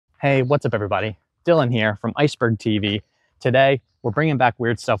Hey, what's up everybody? Dylan here from Iceberg TV. Today, we're bringing back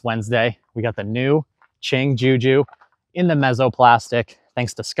Weird Stuff Wednesday. We got the new Ching JuJu in the mesoplastic,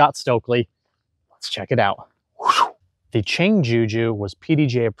 thanks to Scott Stokely. Let's check it out. The Ching JuJu was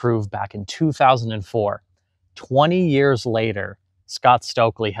PDJ approved back in 2004. 20 years later, Scott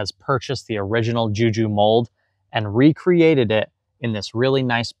Stokely has purchased the original JuJu mold and recreated it in this really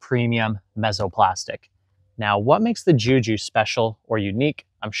nice premium mesoplastic. Now, what makes the JuJu special or unique?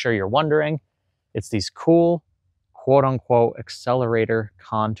 I'm sure you're wondering. It's these cool, quote-unquote, accelerator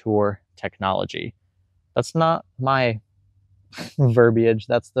contour technology. That's not my verbiage.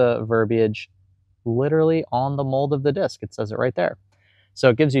 That's the verbiage literally on the mold of the disc. It says it right there. So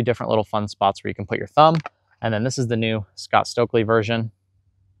it gives you different little fun spots where you can put your thumb. And then this is the new Scott Stokely version.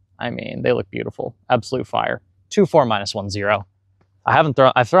 I mean, they look beautiful. Absolute fire. 2-4-1-0.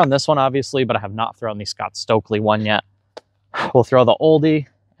 I've thrown this one obviously, but I have not thrown the Scott Stokely one yet. We'll throw the oldie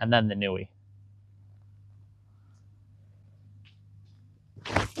and then the newie.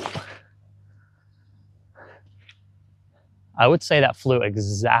 I would say that flew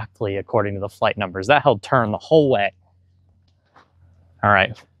exactly according to the flight numbers. That held turn the whole way. All right,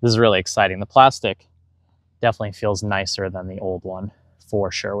 this is really exciting. The plastic definitely feels nicer than the old one,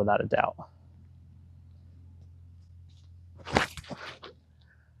 for sure, without a doubt.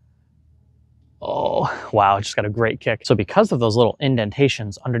 Oh, wow, just got a great kick. So because of those little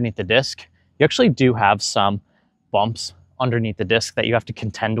indentations underneath the disc, you actually do have some bumps underneath the disc that you have to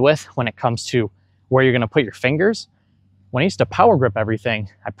contend with when it comes to where you're gonna put your fingers. When I used to power grip everything,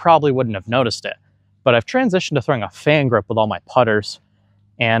 I probably wouldn't have noticed it, but I've transitioned to throwing a fan grip with all my putters.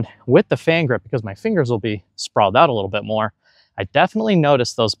 And with the fan grip, because my fingers will be sprawled out a little bit more, I definitely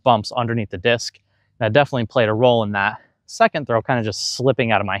noticed those bumps underneath the disc. And that definitely played a role in that second throw kind of just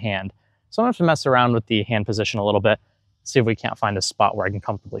slipping out of my hand. So I'm gonna have to mess around with the hand position a little bit, see if we can't find a spot where I can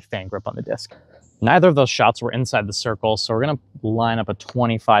comfortably fan grip on the disc. Neither of those shots were inside the circle, so we're gonna line up a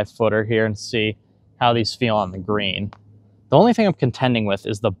 25-footer here and see how these feel on the green. The only thing I'm contending with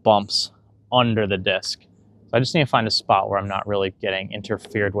is the bumps under the disc. So I just need to find a spot where I'm not really getting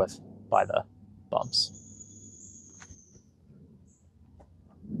interfered with by the bumps.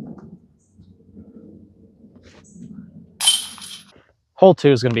 Hole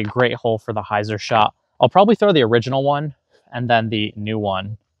 2 is going to be a great hole for the hyzer shot. I'll probably throw the original one and then the new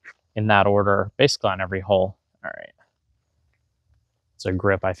one in that order, basically on every hole. All right. It's a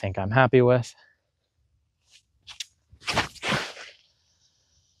grip I think I'm happy with.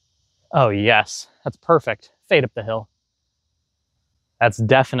 Oh yes, that's perfect. Fade up the hill. That's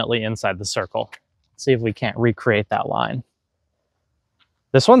definitely inside the circle. Let's see if we can't recreate that line.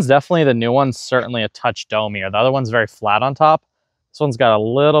 This one's definitely, the new one's certainly a touch domier. The other one's very flat on top. This one's got a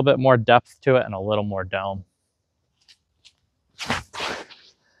little bit more depth to it and a little more dome.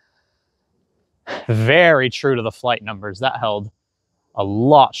 Very true to the flight numbers. That held a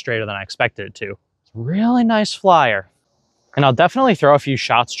lot straighter than I expected it to. It's a really nice flyer. And I'll definitely throw a few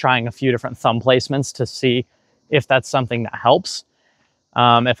shots trying a few different thumb placements to see if that's something that helps.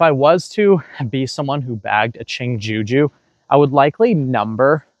 If I was to be someone who bagged a Ching JuJu, I would likely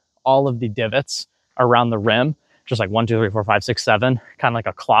number all of the divots around the rim, just like 1, 2, 3, 4, 5, 6, 7, kind of like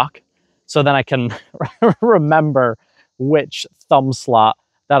a clock. So then I can remember which thumb slot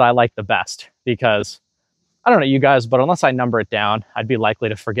that I like the best, because I don't know you guys, but unless I number it down, I'd be likely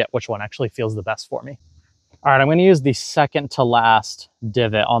to forget which one actually feels the best for me. All right, I'm gonna use the second to last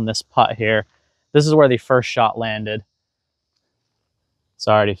divot on this putt here. This is where the first shot landed.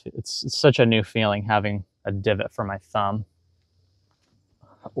 Sorry, it's such a new feeling having a divot for my thumb.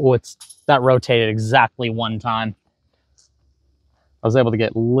 Oh, that rotated exactly one time. I was able to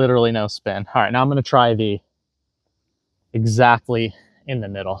get literally no spin. All right, now I'm gonna try the exactly in the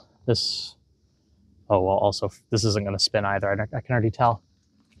middle. This, oh, well, also, this isn't gonna spin either. I can already tell.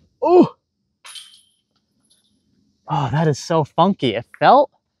 Oh! Oh, that is so funky. It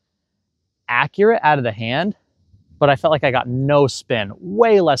felt accurate out of the hand, but I felt like I got no spin,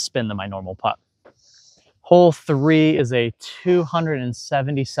 way less spin than my normal putt. Hole 3 is a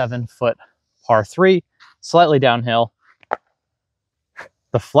 277-foot par 3, slightly downhill.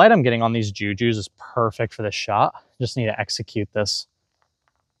 The flight I'm getting on these JuJus is perfect for this shot. Just need to execute this.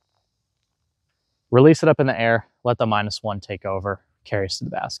 Release it up in the air, let the -1 take over, carry us to the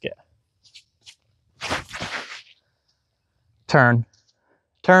basket. Turn,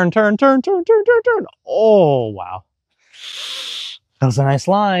 turn, turn, turn, turn, turn, turn, turn. Oh, wow. That was a nice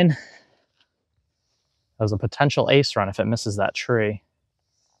line. That was a potential ace run if it misses that tree.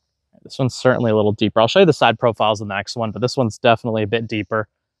 This one's certainly a little deeper. I'll show you the side profiles in the next one, but this one's definitely a bit deeper,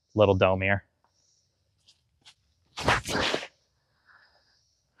 a little domier.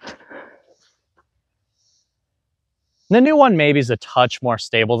 The new one maybe is a touch more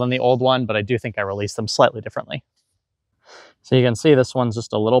stable than the old one, but I do think I released them slightly differently. So you can see this one's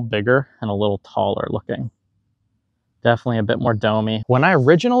just a little bigger and a little taller looking. Definitely a bit more domey. When I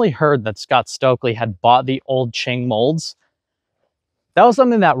originally heard that Scott Stokely had bought the old Ching molds, that was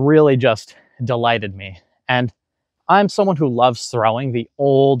something that really just delighted me. And I'm someone who loves throwing the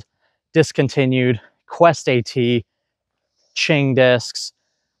old, discontinued Quest AT, Ching discs,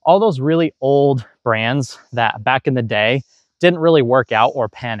 all those really old brands that back in the day didn't really work out or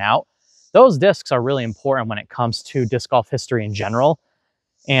pan out. Those discs are really important when it comes to disc golf history in general.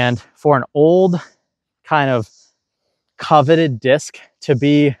 And for an old kind of coveted disc to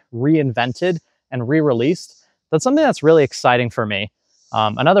be reinvented and re-released, that's something that's really exciting for me.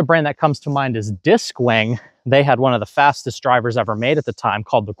 Another brand that comes to mind is Discwing. They had one of the fastest drivers ever made at the time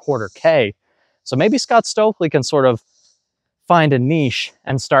called the Quarter K. So maybe Scott Stokely can sort of find a niche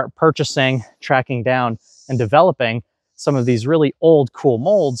and start purchasing, tracking down, and developing some of these really old, cool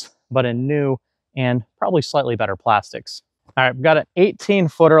molds, but in new and probably slightly better plastics. All right, we've got an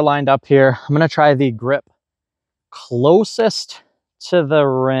 18-footer lined up here. I'm gonna try the grip closest to the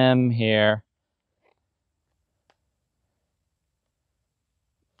rim here.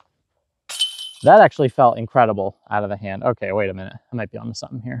 That actually felt incredible out of the hand. Okay, wait a minute. I might be onto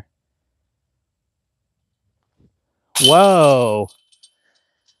something here. Whoa.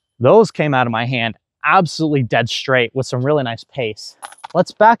 Those came out of my hand absolutely dead straight with some really nice pace.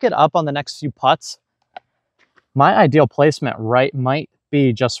 Let's back it up on the next few putts. My ideal placement might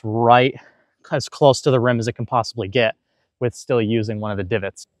be just right as close to the rim as it can possibly get with still using one of the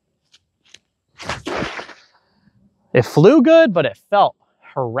divots. It flew good, but it felt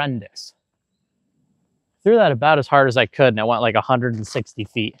horrendous. Threw that about as hard as I could, and it went like 160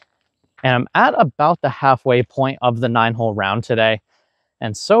 feet. And I'm at about the halfway point of the 9-hole round today.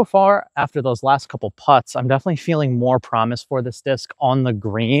 And so far, after those last couple putts, I'm definitely feeling more promise for this disc on the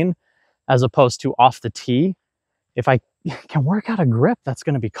green as opposed to off the tee. If I can work out a grip that's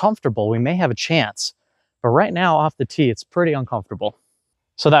going to be comfortable, we may have a chance. But right now, off the tee, it's pretty uncomfortable.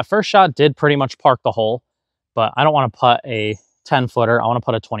 So that first shot did pretty much park the hole, but I don't want to putt a 10-footer. I want to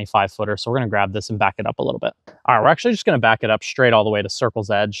put a 25-footer. So we're going to grab this and back it up a little bit. All right, we're actually just going to back it up straight all the way to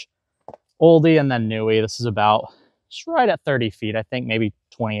circle's edge. Oldie and then newie. This is about just right at 30 feet, I think, maybe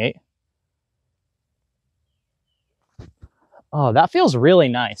 28. Oh, that feels really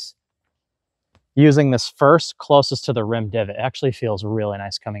nice. Using this first closest to the rim divot, it actually feels really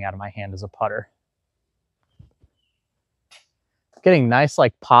nice coming out of my hand as a putter. Getting nice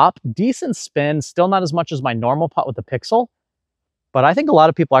like pop, decent spin, still not as much as my normal putt with the Pixel, but I think a lot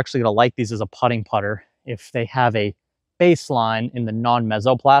of people are actually gonna like these as a putting putter if they have a baseline in the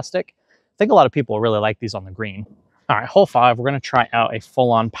non-mezzo plastic. I think a lot of people will really like these on the green. All right, hole 5, we're gonna try out a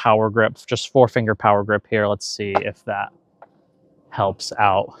full-on power grip, just 4-finger power grip here. Let's see if that helps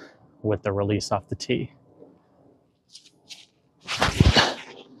out with the release off the tee. I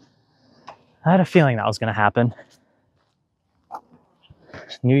had a feeling that was gonna happen.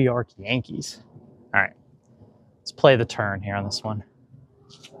 New York Yankees. All right, let's play the turn here on this one.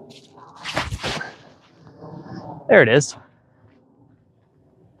 There it is.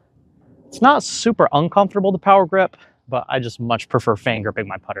 It's not super uncomfortable to power grip, but I just much prefer fan gripping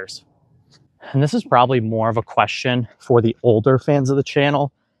my putters. And this is probably more of a question for the older fans of the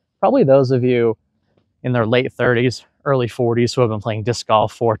channel. Probably those of you in their late 30s, early 40s who have been playing disc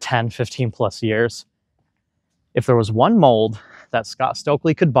golf for 10, 15 plus years. If there was one mold that Scott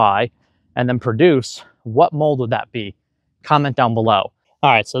Stokely could buy and then produce, what mold would that be? Comment down below.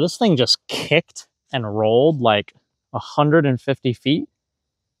 All right, so this thing just kicked and rolled like 150 feet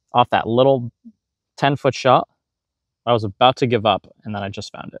off that little 10-foot shot. I was about to give up, and then I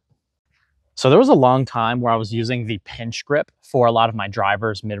just found it. So there was a long time where I was using the pinch grip for a lot of my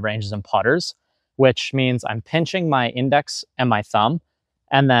drivers, mid-ranges, and putters, which means I'm pinching my index and my thumb,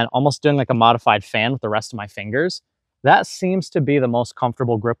 and then almost doing like a modified fan with the rest of my fingers. That seems to be the most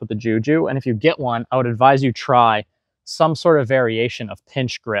comfortable grip with the JuJu, and if you get one, I would advise you try some sort of variation of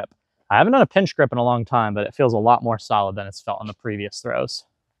pinch grip. I haven't done a pinch grip in a long time, but it feels a lot more solid than it's felt on the previous throws.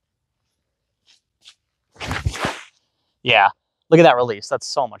 Yeah, look at that release. That's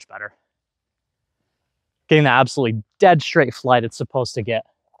so much better. Getting the absolutely dead straight flight it's supposed to get.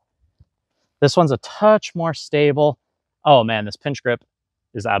 This one's a touch more stable. Oh man, this pinch grip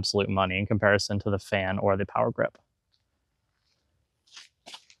is absolute money in comparison to the fan or the power grip.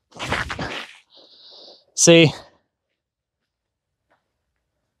 See,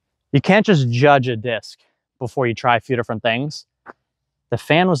 you can't just judge a disc before you try a few different things. The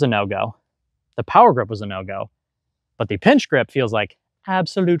fan was a no-go. The power grip was a no-go. But the pinch grip feels like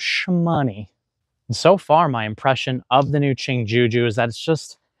absolute shmoney. And so far, my impression of the new Ching JuJu is that it's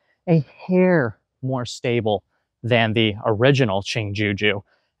just a hair more stable than the original Ching JuJu.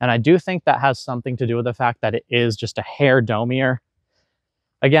 And I do think that has something to do with the fact that it is just a hair domier.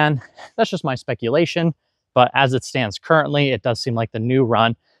 Again, that's just my speculation, but as it stands currently, it does seem like the new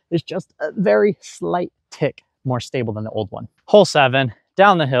run is just a very slight tick more stable than the old one. Hole 7,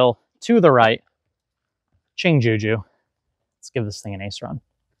 down the hill, to the right, Ching JuJu. Let's give this thing an ace run.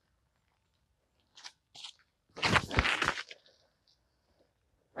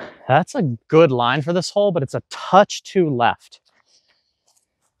 That's a good line for this hole, but it's a touch too left.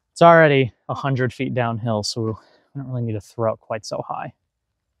 It's already 100 feet downhill, so we don't really need to throw it quite so high.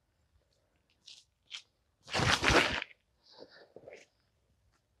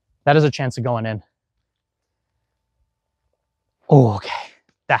 That is a chance of going in. Oh, okay.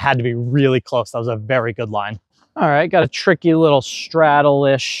 That had to be really close. That was a very good line. All right, got a tricky little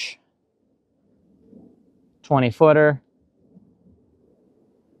straddle-ish 20-footer.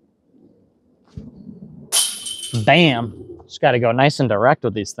 Bam. Just got to go nice and direct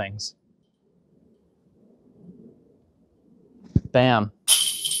with these things. Bam.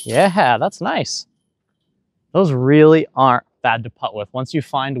 Yeah, that's nice. Those really aren't bad to putt with. Once you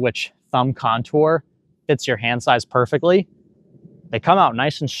find which thumb contour fits your hand size perfectly, they come out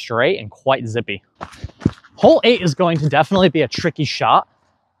nice and straight and quite zippy. Hole 8 is going to definitely be a tricky shot.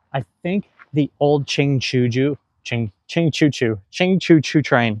 I think the old Ching JuJu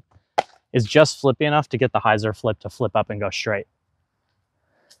train is just flippy enough to get the hyzer flip to flip up and go straight.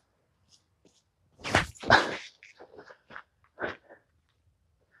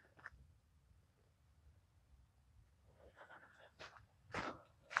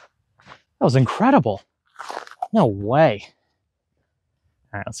 That was incredible. No way.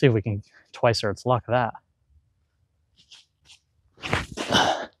 All right, let's see if we can twice or its luck that.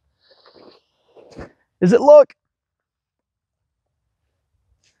 Is it luck?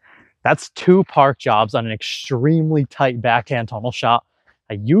 That's 2 park jobs on an extremely tight backhand tunnel shot.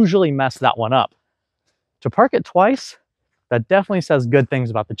 I usually mess that one up. To park it twice, that definitely says good things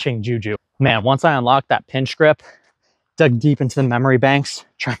about the Ching JuJu. Man, once I unlocked that pinch grip, dug deep into the memory banks,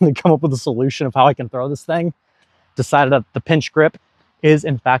 trying to come up with a solution of how I can throw this thing, decided that the pinch grip is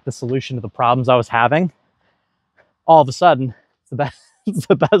in fact the solution to the problems I was having. All of a sudden, it's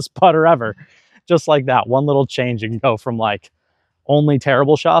the best putter ever. Just like that, one little change, you can go from like only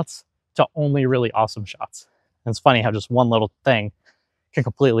terrible shots to only really awesome shots. And it's funny how just one little thing can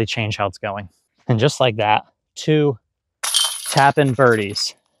completely change how it's going. And just like that, 2 tap-in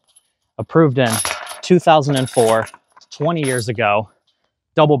birdies approved in 2004, 20 years ago,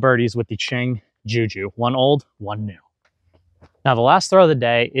 double birdies with the Ching JuJu, one old, one new. Now the last throw of the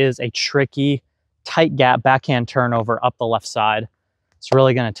day is a tricky, tight gap backhand turnover up the left side. It's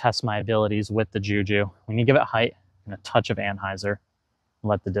really going to test my abilities with the JuJu. We need to give it height and a touch of anhyzer and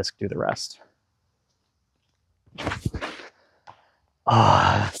let the disc do the rest.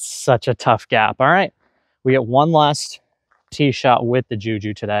 Oh, such a tough gap. All right, we get one last tee shot with the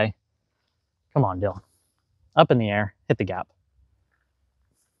JuJu today. Come on, Dylan. Up in the air, hit the gap.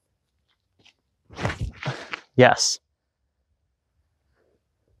 Yes.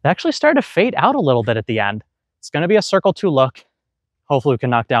 It actually started to fade out a little bit at the end. It's going to be a circle 2 look. Hopefully we can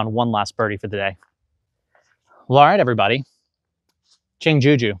knock down one last birdie for the day. Well, all right, everybody. Ching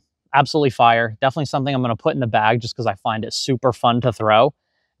JuJu, absolutely fire. Definitely something I'm going to put in the bag just because I find it super fun to throw.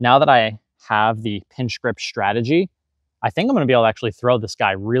 Now that I have the pinch grip strategy, I think I'm going to be able to actually throw this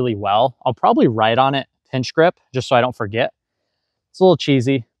guy really well. I'll probably write on it pinch grip just so I don't forget. It's a little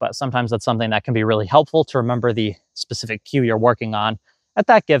cheesy, but sometimes that's something that can be really helpful to remember the specific cue you're working on at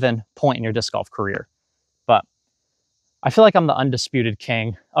that given point in your disc golf career. But I feel like I'm the undisputed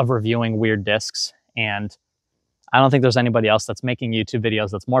king of reviewing weird discs, and I don't think there's anybody else that's making YouTube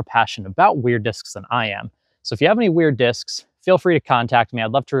videos that's more passionate about weird discs than I am. So if you have any weird discs, feel free to contact me.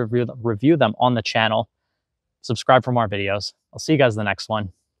 I'd love to review them on the channel. Subscribe for more videos. I'll see you guys in the next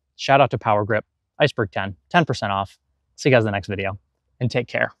one. Shout out to Power Grip, Iceberg 10, 10% off. See you guys in the next video, and take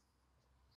care.